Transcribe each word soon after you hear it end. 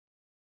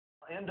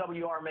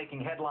MWR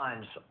making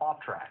headlines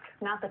off track.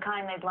 Not the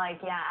kind they'd like,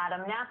 yeah,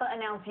 Adam. Napa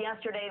announced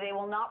yesterday they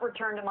will not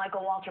return to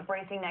Micheal Waltrip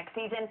Racing next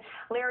season.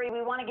 Larry,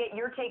 we want to get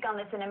your take on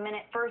this in a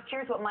minute. First,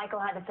 here's what Micheal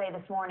had to say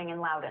this morning in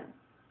Loudon.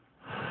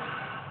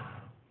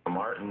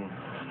 Martin,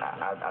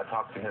 I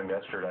talked to him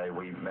yesterday.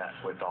 We met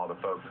with all the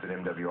folks at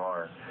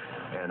MWR,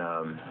 and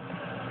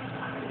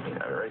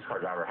a race car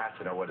driver has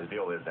to know what his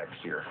deal is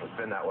next year. It's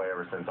been that way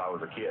ever since I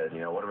was a kid.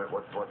 You know,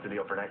 what's the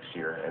deal for next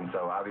year? And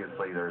so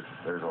obviously there's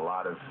a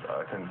lot of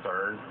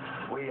concern.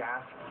 We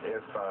asked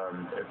if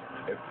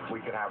we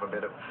could have a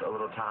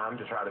little time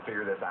to try to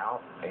figure this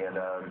out, and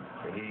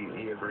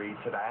he agreed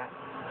to that.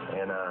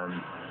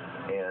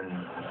 And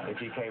if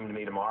he came to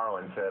me tomorrow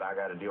and said, I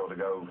got a deal to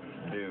go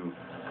do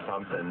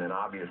something, then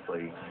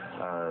obviously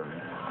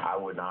I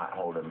would not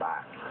hold him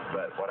back.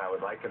 But what I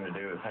would like him to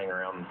do is hang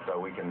around so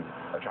we can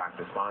attract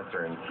a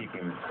sponsor and keep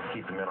him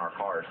in our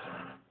cars.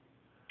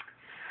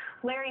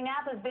 Larry,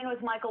 Napa's been with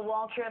Micheal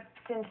Waltrip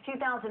since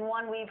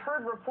 2001. We've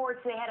heard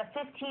reports they had a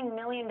 $15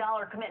 million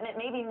commitment,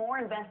 maybe more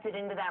invested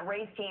into that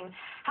race team.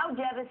 How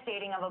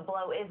devastating of a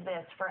blow is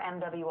this for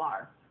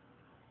MWR?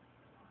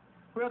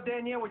 Well,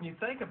 Danielle, when you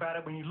think about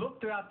it, when you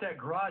look throughout that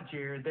garage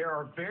area, there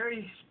are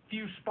very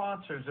few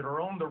sponsors that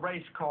are on the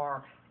race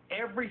car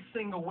every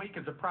single week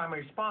as a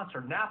primary sponsor.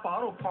 Napa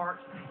Auto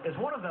Parts is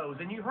one of those,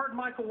 and you heard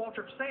Micheal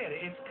Waltrip say it.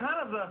 It's kind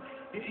of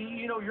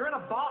you're in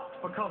a box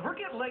because we're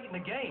getting late in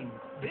the game.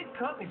 Big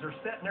companies are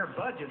setting their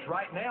budgets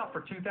right now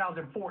for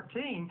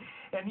 2014,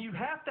 and you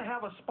have to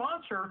have a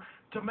sponsor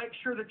to make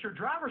sure that your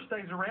driver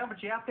stays around,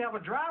 but you have to have a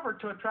driver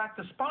to attract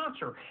a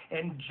sponsor.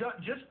 And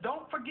just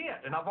don't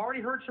forget, and I've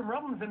already heard some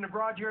rumblings in the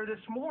garage area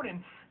this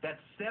morning, that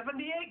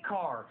 78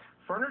 car,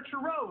 Furniture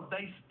Road,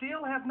 they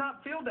still have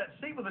not filled that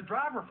seat with a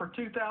driver for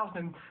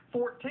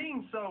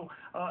 2014. So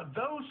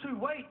those who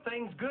wait,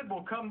 things good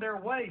will come their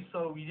way.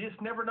 So you just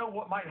never know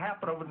what might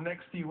happen over the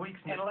next few weeks.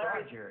 And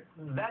Larry,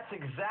 that's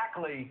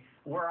exactly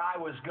where I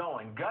was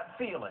going. Gut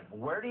feeling.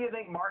 Where do you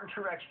think Martin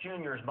Truex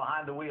Jr. is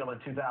behind the wheel in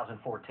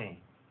 2014?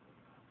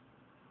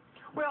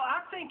 Well,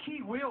 I think he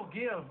will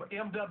give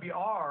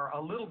MWR a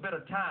little bit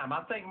of time.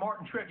 I think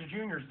Martin Truex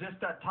Jr. is just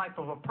that type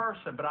of a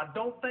person, but I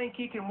don't think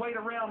he can wait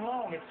around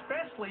long,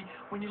 especially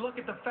when you look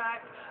at the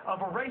fact of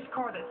a race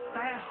car that's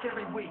fast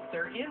every week.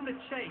 They're in the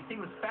chase. He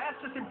was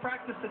fastest in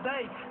practice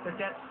today, but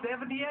that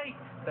 78,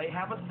 they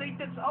have a seat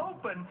that's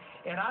open,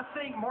 and I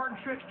think Martin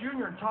Truex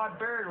Jr. and Todd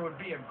Berry would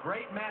be a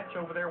great match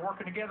over there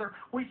working together.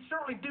 We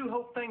certainly do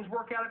hope things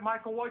work out at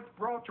Micheal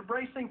Waltrip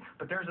Racing,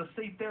 but there's a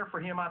seat there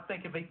for him, I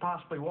think, if he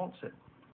possibly wants it.